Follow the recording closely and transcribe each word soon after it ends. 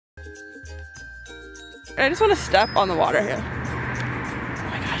and I just want to step on the water here. Oh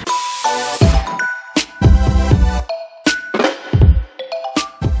my gosh.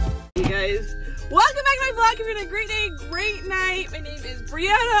 Hey guys, welcome back to my vlog. If you're having a great day, great night. My name is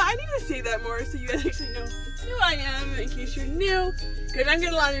Brianna. I need to say that more so you guys actually know who I am in case you're new. Good, I'm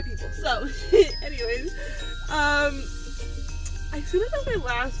getting a lot of new people. So, anyways, I feel like on my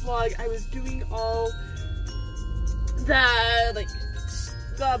last vlog I was doing all the like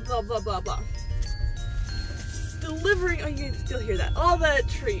blah blah blah blah blah. Delivering, oh you can still hear that, all the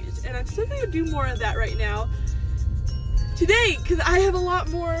trees, and I'm still going to do more of that right now today because I have a lot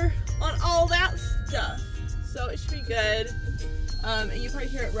more on all that stuff, so it should be good. And you probably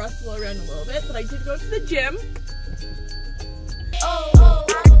hear it rustle around a little bit, but I did go to the gym.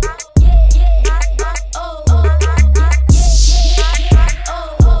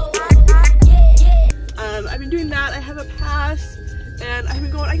 I've been doing that. I have a pass, and I've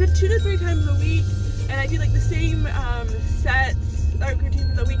been going, I go 2 to 3 times a week, and I do like the same sets or routine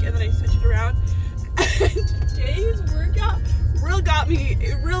for the week, and then I switch it around. And today's workout got me,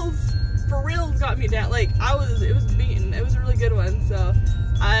 for real got me down. Like it was beaten. It was a really good one, so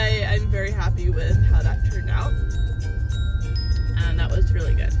I'm very happy with how that turned out, and that was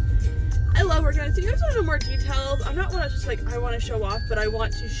really good. I love working out. So you guys want to know more details. I'm not one that's just like I want to show off, but I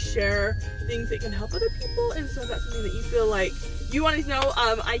want to share things that can help other people. And so if that's something that you feel like you want to know,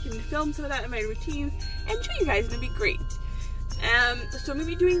 I can film some of that in my routines and show you guys, and it'd be great. So I'm gonna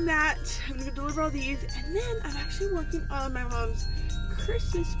be doing that. I'm gonna deliver all these, and then I'm actually working on my mom's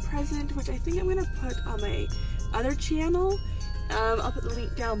Christmas present, which I think I'm gonna put on my other channel. I'll put the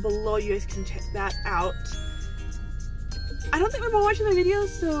link down below. You guys can check that out. I don't think my mom watches my videos,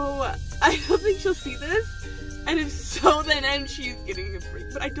 so I don't think she'll see this. And if so, then she's getting a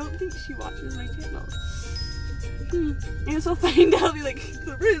break. But I don't think she watches my channel. I guess I'll find out. Be like,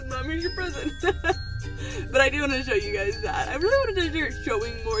 surprise, Mom, here's your present. But I do want to show you guys that. I really wanted to start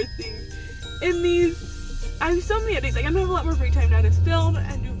showing more things in these. I have so many updates. Like, I'm gonna have a lot more free time now to film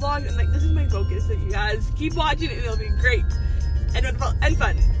and do vlogs, and like this is my focus. So you guys keep watching it, and it'll be great and wonderful and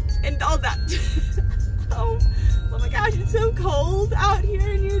fun and all that. Oh my gosh, it's so cold out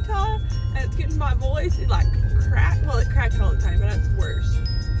here in Utah, and it's getting my voice is like cracked. Well, it cracks all the time, but that's worse.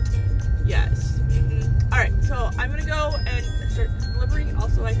 Yes. All right, so I'm gonna go and start delivering.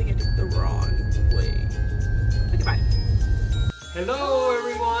 Also, I think I took the wrong way. Okay, bye. Hello,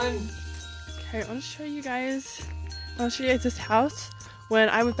 everyone. Okay, I want to show you guys. I want to show you guys this house. When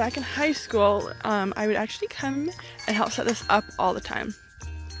I was back in high school, I would actually come and help set this up all the time.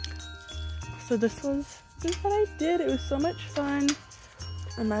 So this is what I did. It was so much fun,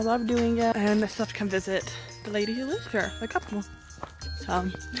 and I love doing it. And I still have to come visit the lady who lives here, the couple.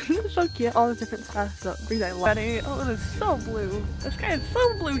 So it's so cute, all the different stuff. So breathe, I love it. Oh, it is so blue. The sky is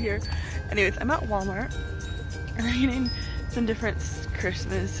so blue here. Anyways, I'm at Walmart, and I'm getting some different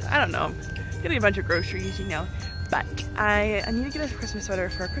Christmas. I don't know, getting a bunch of groceries, you know. But I need to get a Christmas sweater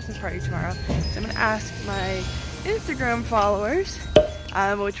for a Christmas party tomorrow. So I'm gonna ask my Instagram followers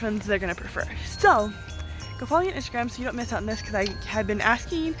which ones they're gonna prefer. So go follow me on Instagram so you don't miss out on this, because I have been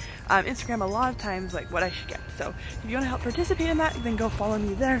asking Instagram a lot of times like what I should get. So if you want to help participate in that, then go follow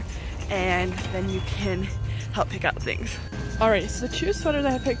me there, and then you can help pick out things. Alright, so the 2 sweaters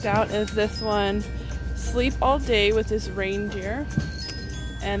I picked out is this one, Sleep All Day with this reindeer,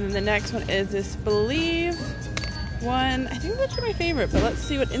 and then the next one is this Believe one. I think that's my favorite, but let's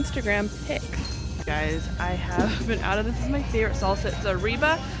see what Instagram picks. Guys, I have been out of this. Is my favorite salsa. It's a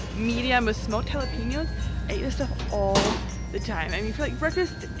Reba medium with smoked jalapenos. I eat this stuff all the time. I mean, for like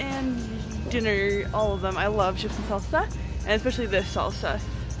breakfast and dinner, all of them. I love chips and salsa, and especially this salsa.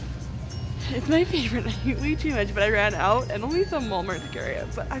 It's my favorite. I eat way too much, but I ran out, and only some Walmart to carry it.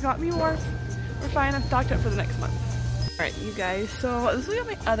 But I got me more. We're fine. I'm stocked up for the next month. Alright, you guys, so this will be on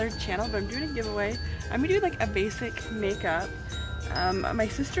my other channel, but I'm doing a giveaway. I'm gonna do like a basic makeup. My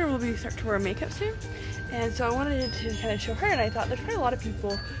sister will be starting to wear makeup soon, and so I wanted to kind of show her, and I thought there's probably a lot of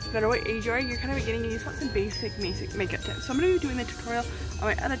people, no matter what age you are, you're kind of beginning, and you just want some basic makeup tips. So I'm going to be doing the tutorial on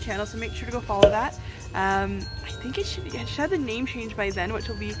my other channel, so make sure to go follow that. I think it should have the name changed by then, which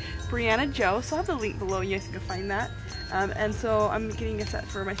will be Brianna Joe, so I'll have the link below, and you guys can go find that. And so I'm getting a set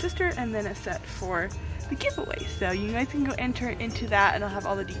for my sister, and then a set for the giveaway. So you guys can go enter into that, and I'll have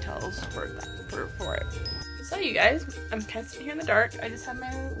all the details for that, for it. So you guys, I'm kind of sitting here in the dark. I just have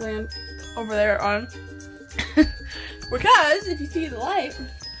my lamp over there on. Because if you see the light,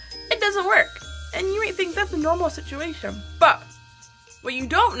 it doesn't work. And you might think that's a normal situation. But what you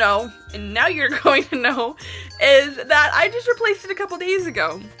don't know, and now you're going to know, is that I just replaced it a couple days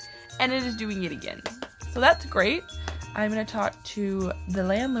ago. And it is doing it again. So that's great. I'm going to talk to the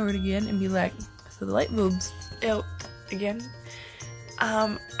landlord again and be like, So the light bulb's out again.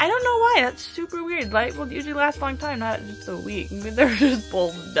 I don't know why. That's super weird. Light bulbs usually last a long time, not just a week. I mean, they're just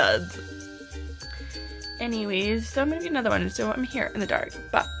bulb duds. Anyways, so I'm gonna get another one. So I'm here in the dark,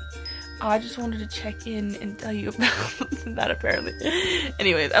 but I just wanted to check in and tell you about that apparently.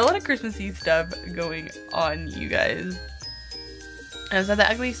 Anyways, a lot of Christmassy stuff going on, you guys. And so the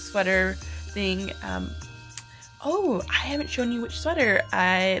ugly sweater thing, oh, I haven't shown you which sweater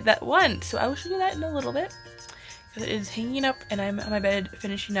that won, so I will show you that in a little bit. Because it is hanging up and I'm on my bed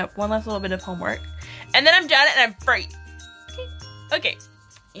finishing up one last little bit of homework. And then I'm done and I'm free. Okay.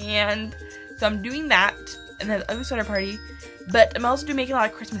 And so I'm doing that and then the ugly sweater party. But I'm also making a lot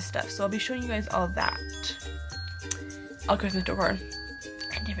of Christmas stuff, so I'll be showing you guys all that. All Christmas decor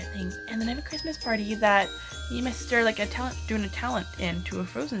and different things. And then I have a Christmas party that me and my sister like doing a talent into a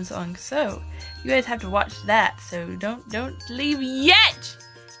Frozen song. So you guys have to watch that. So don't leave yet.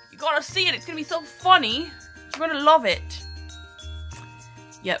 You gotta see it. It's gonna be so funny. You're gonna love it.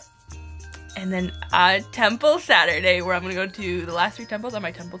 Yep. And then Temple Saturday, where I'm gonna go to the last 3 temples on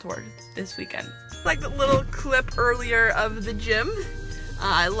my temple tour this weekend. Like the little clip earlier of the gym.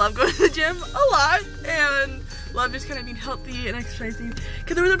 I love going to the gym a lot and love just kind of being healthy and exercising.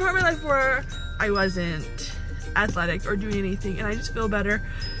 Because there was a part of my life where I wasn't athletic or doing anything and I just feel better.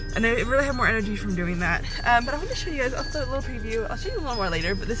 And I really have more energy from doing that. But I want to show you guys also a little preview. I'll show you a little more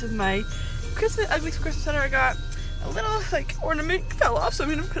later, but this is my ugly Christmas sweater. I got a little like ornament fell off, so I'm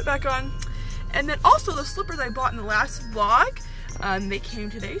gonna put it back on. And then also the slippers I bought in the last vlog, they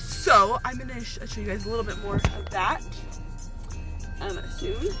came today, so I'm gonna show you guys a little bit more of that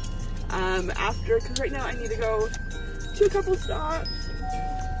soon. After, because right now I need to go to a couple stops,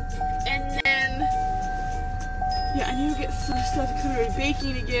 and then yeah, I need to get some stuff because I'm gonna be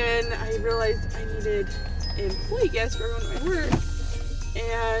baking again. I realized I needed an employee guest for everyone at my work,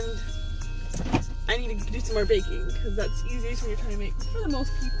 and I need to do some more baking because that's easiest when you're trying to make for the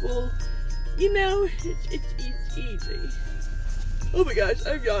most people. You know, it's easy. Oh my gosh,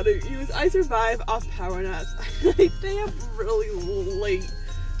 I'm yawning. I survive off power naps. I stay up really late.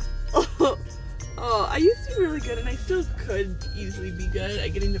 Oh, I used to be really good and I still could easily be good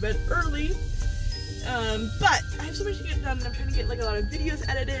at getting to bed early. But I have so much to get done and I'm trying to get like a lot of videos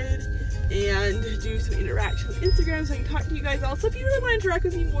edited and do some interaction with Instagram so I can talk to you guys all. So if you really want to interact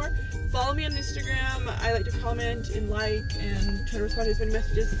with me more, follow me on Instagram. I like to comment and like and try to respond to as many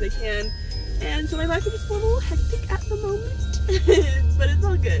messages as I can. And so my life is just a little hectic at the moment, but it's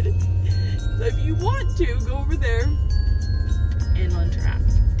all good. So if you want to, go over there and we'll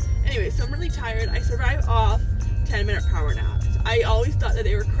interact. Anyway, so I'm really tired. I survive off 10-minute power naps. I always thought that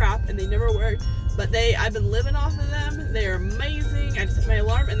they were crap and they never worked, but I've been living off of them. They're amazing. I just set my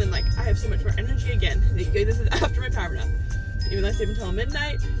alarm and then like I have so much more energy again. This is after my power nap. Even though I stayed until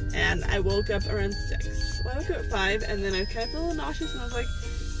midnight and I woke up around 6. Well, I woke up at 5 and then I kind of felt a little nauseous and I was like,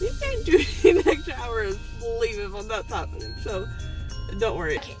 you can't do any extra hours sleep if that's happening, so don't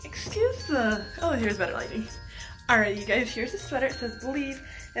worry. Okay, excuse the, oh, here's better lighting. Alright, you guys, here's the sweater. It says believe.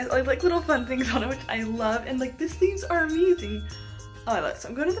 It has all like little fun things on it, which I love, and like these things are amazing. Oh, I love it. So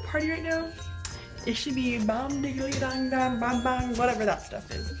I'm going to the party right now. It should be bam diggly dang dang bam bang, whatever that stuff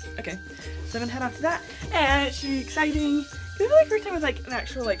is. Okay, so I'm gonna head off to that, and it should be exciting. This is like first time with like an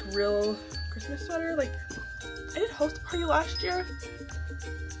actual like real Christmas sweater. Like I did host a party last year,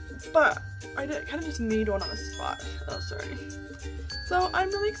 but I kind of just made one on the spot. Oh, sorry. So I'm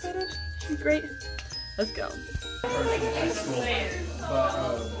really excited. It's great. Let's go.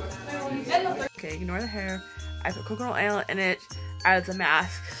 Okay, ignore the hair. I put coconut oil in it as a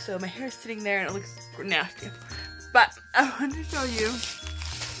mask, so my hair is sitting there and it looks nasty. But I wanted to show you.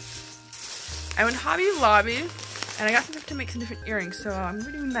 I went to Hobby Lobby and I got some stuff to make some different earrings. So I'm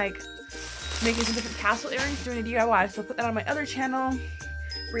doing like making some different tassel earrings, doing a DIY. So I'll put that on my other channel,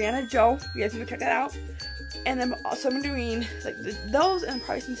 Brianna Joe. You guys can go check that out. And then also I'm doing like those and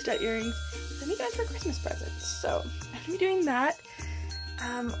probably some stud earrings to make guys for Christmas presents. So I'm gonna be doing that.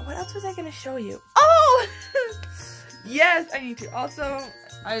 What else was I gonna show you? Oh! Yes, I need to. Also,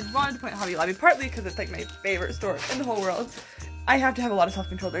 I wanted to point out Hobby Lobby partly because it's like my favorite store in the whole world. I have to have a lot of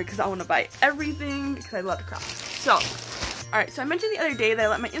self-control there because I want to buy everything because I love to craft. So, alright, so I mentioned the other day that I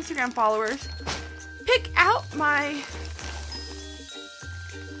let my Instagram followers pick out my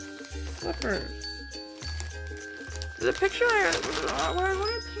slippers. The picture there, what are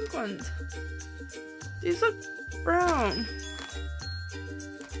pink ones? These look brown.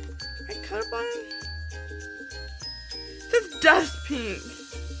 I cut up on them. This is dust pink.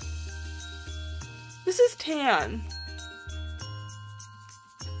 This is tan.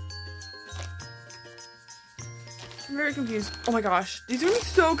 I'm very confused. Oh my gosh, these are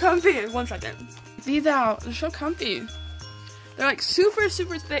so comfy. 1 second. these out. They're so comfy. They're like super,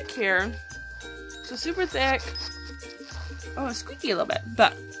 super thick here. So super thick. Oh, it's squeaky a little bit,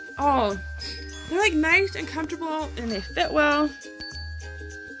 but oh, they're like nice and comfortable and they fit well.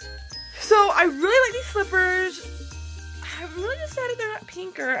 So I really like these slippers. I'm really decided they're not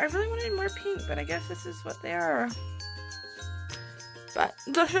pinker. I really wanted more pink, but I guess this is what they are. But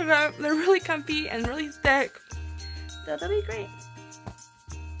they're really comfy and really thick. So they'll be great.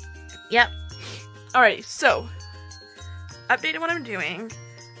 Yep. Alright, so update on what I'm doing.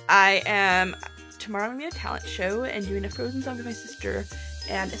 Tomorrow I'm gonna be at a talent show and doing a Frozen song with my sister,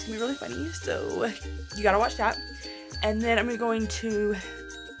 and it's gonna be really funny, so you gotta watch that. And then I'm gonna be going to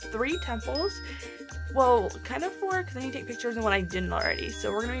 3 temples. Well, kind of 4, because I need to take pictures of one I didn't already.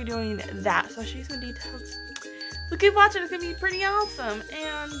 So we're gonna be doing that, so I'll show you some details. So keep watching, it's gonna be pretty awesome,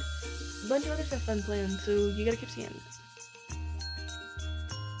 and a bunch of other stuff fun planned, so you gotta keep seeing.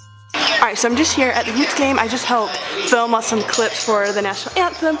 Alright, so I'm just here at the Roots game. I just helped film some clips for the national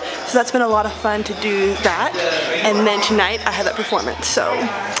anthem, so that's been a lot of fun to do that. And then tonight I had that performance, so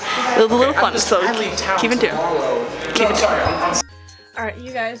it was a little fun, so keep it tuned. Keep it tuned. Alright,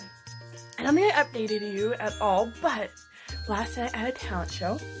 you guys, I don't think I updated you at all, but last night I had a talent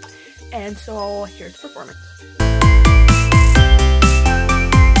show, and so here's the performance.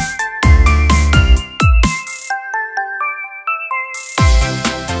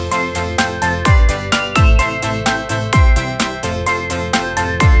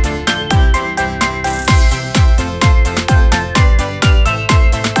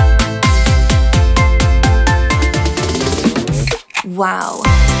 Wow. I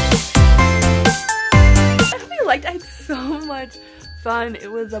hope you liked it. I had so much fun.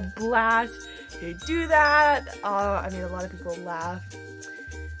 It was a blast to do that. I made a lot of people laugh.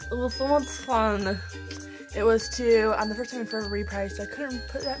 It was so much fun. It was the first time for a reprise, so I couldn't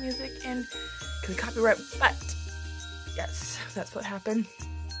put that music in because of copyright, but yes, that's what happened.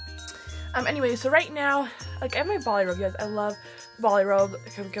 Anyway, so right now, like, I have my Bolly robe, guys. I love Bolly robe.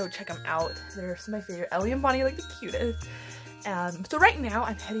 Go check them out. They're some of my favorite. Ellie and Bonnie are like the cutest. So right now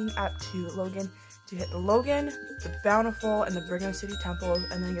I'm heading up to Logan to hit the Logan, the Bountiful, and the Brigham City temples,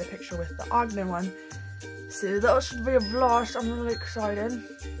 and then get a picture with the Ogden one. So that should be a blast. I'm really excited.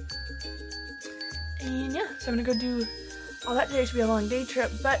 And yeah, so I'm gonna go do all that today. Should be a long day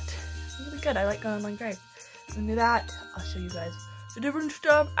trip, but it's really good. I like going on long drives. So I'm gonna do that. I'll show you guys the different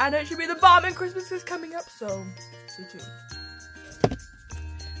stuff, and it should be the bomb, and Christmas is coming up, so stay tuned.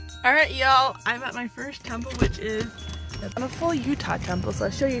 Alright, y'all, I'm at my first temple, which is on a full Utah temple, so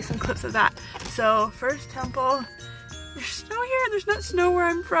I'll show you some clips of that. So first temple, there's snow here. There's not snow where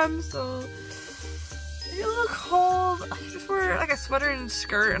I'm from, so it's a little cold. I just wear like a sweater and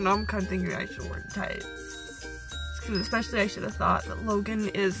skirt, and I'm kind of thinking I should wear tights. Especially I should have thought that Logan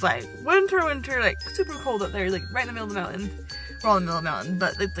is like winter, like super cold up there, like right in the middle of the mountain. We're all in the middle of the mountain,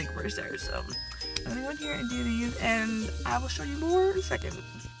 but it's like worse there. So I'm gonna go in here and do these, and I will show you more in a second.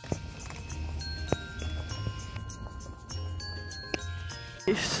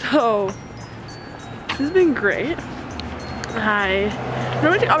 So, this has been great. I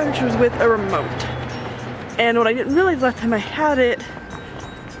normally take all my pictures with a remote, and what I didn't realize last time I had it,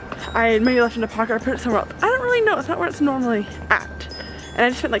 I maybe left it in a pocket or put it somewhere else. I don't really know, it's not where it's normally at. And I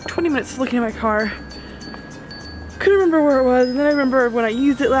just spent like 20 minutes looking at my car. Couldn't remember where it was, and then I remember when I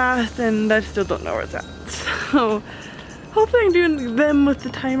used it last, and I still don't know where it's at. So, hopefully I'm doing them with the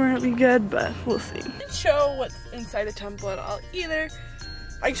timer, it'll be good, but we'll see. I didn't show what's inside the temple at all either.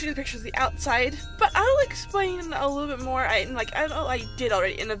 I can show you the pictures of the outside, but I'll explain a little bit more. I did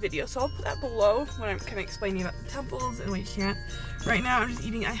already in a video, so I'll put that below when I'm kind of explaining about the temples and what you can't. Right now I'm just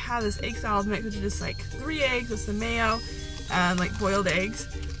eating, I have this egg salad mix, which is just like 3 eggs with some mayo and like boiled eggs,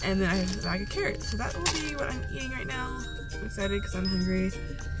 and then I have a bag of carrots. So that will be what I'm eating right now. I'm excited because I'm hungry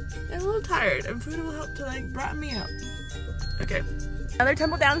and a little tired, and food will help to like brighten me up. Okay. Another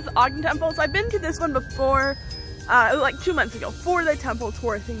temple down is the Ogden Temple. So I've been to this one before. It was like 2 months ago for the temple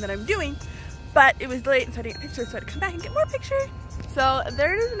tour thing that I'm doing, but it was late and so I didn't get pictures, so I had to come back and get more pictures. So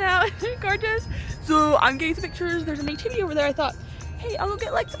there it is now. Gorgeous. So I'm getting some pictures. There's a nativity over there. I thought, hey, I'll go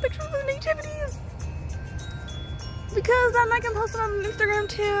get like some pictures of the nativities because then I can post them on Instagram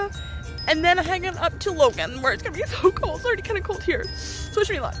too. And then I'm hanging up to Logan where it's gonna be so cold. It's already kind of cold here, so wish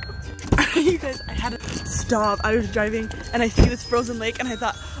me luck. You guys, I had to stop. I was driving and I see this frozen lake and I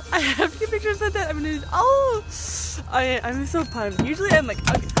thought, I have to get pictures of that. I'm gonna, I'm so pumped. Usually I'm like,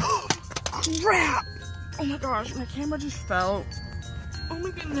 okay. Crap! Oh my gosh, my camera just fell. Oh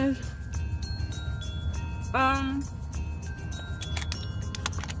my goodness.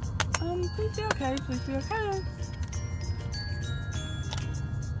 Please be okay, please be okay.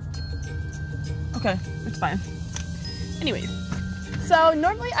 Okay, it's fine. Anyways, so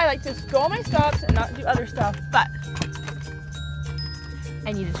normally I like to just go on my stops and not do other stuff, but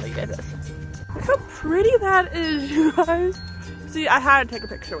I need to show you guys this. Look how pretty that is, you guys. See, I had to take a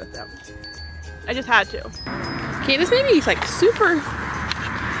picture with them. I just had to. Okay, this may be like super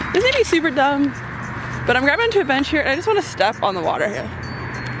dumb, but I'm grabbing into a bench here and I just want to step on the water here.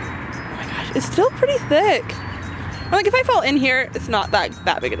 Oh my gosh, it's still pretty thick. Like if I fall in here, it's not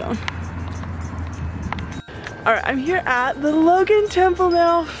that big a deal. All right, I'm here at the Logan Temple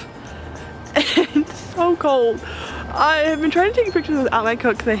now. And it's so cold. I have been trying to take pictures without my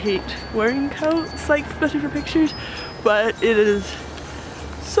coat because I hate wearing coats, like especially for pictures, but it is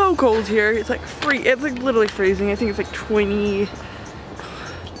so cold here. It's like it's like literally freezing. I think it's like 20,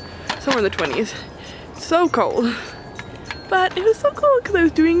 somewhere in the 20s. So cold. But it was so cool because I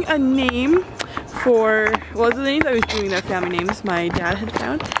was doing a name for, well, the names I was doing, their family names my dad had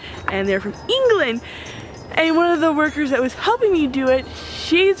found, and they're from England. And one of the workers that was helping me do it,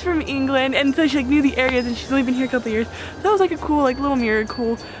 she's from England, and so she like knew the areas, and she's only been here a couple of years. So that was like a cool, like little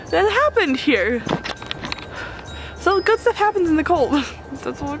miracle that happened here. So good stuff happens in the cold.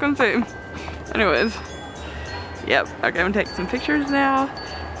 That's all I can say. Anyways, yep. Okay, I'm gonna take some pictures now,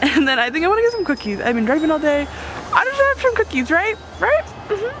 and then I think I want to get some cookies. I've been driving all day. I just have some cookies, right? Right?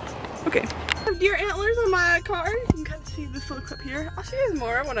 Okay. I have deer antlers on my car. You can kind of see this little clip here. I'll show you guys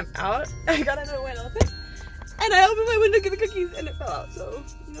more when I'm out. I got into a white elephant. And I opened my window to get the cookies and it fell out, so,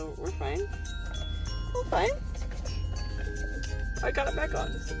 you know, we're fine. We're fine. I got it back on.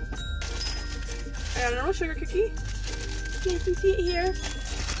 And a normal sugar cookie. You can see it here.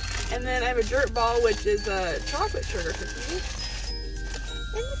 And then I have a dirt ball, which is a chocolate sugar cookie.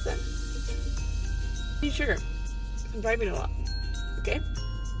 And this one. Need sugar. I'm driving a lot. Okay?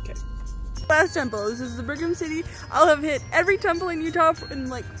 Okay. Last temple. This is the Brigham City. I'll have hit every temple in Utah in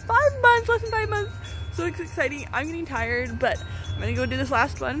like 5 months, less than 5 months. So it's exciting. I'm getting tired, but I'm gonna go do this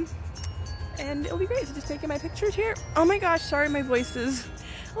last one and it'll be great. So just taking my pictures here. Oh my gosh, sorry my voice is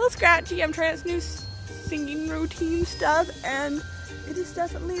a little scratchy. I'm trying this new singing routine stuff and it is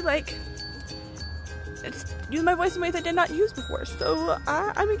definitely like, it's using my voice in ways I did not use before. So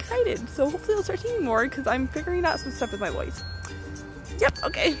I'm excited. So hopefully I'll start singing more because I'm figuring out some stuff with my voice. Yep,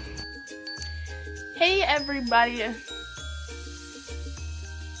 okay. Hey everybody.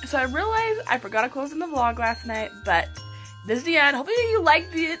 So I realized I forgot to close in the vlog last night, but this is the end. Hopefully you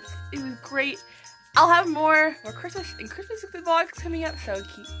liked it. It was great. I'll have more Christmas and Christmas vlogs coming up, so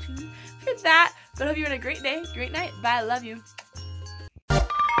keep tuned for that. But I hope you had a great day, great night. Bye, I love you.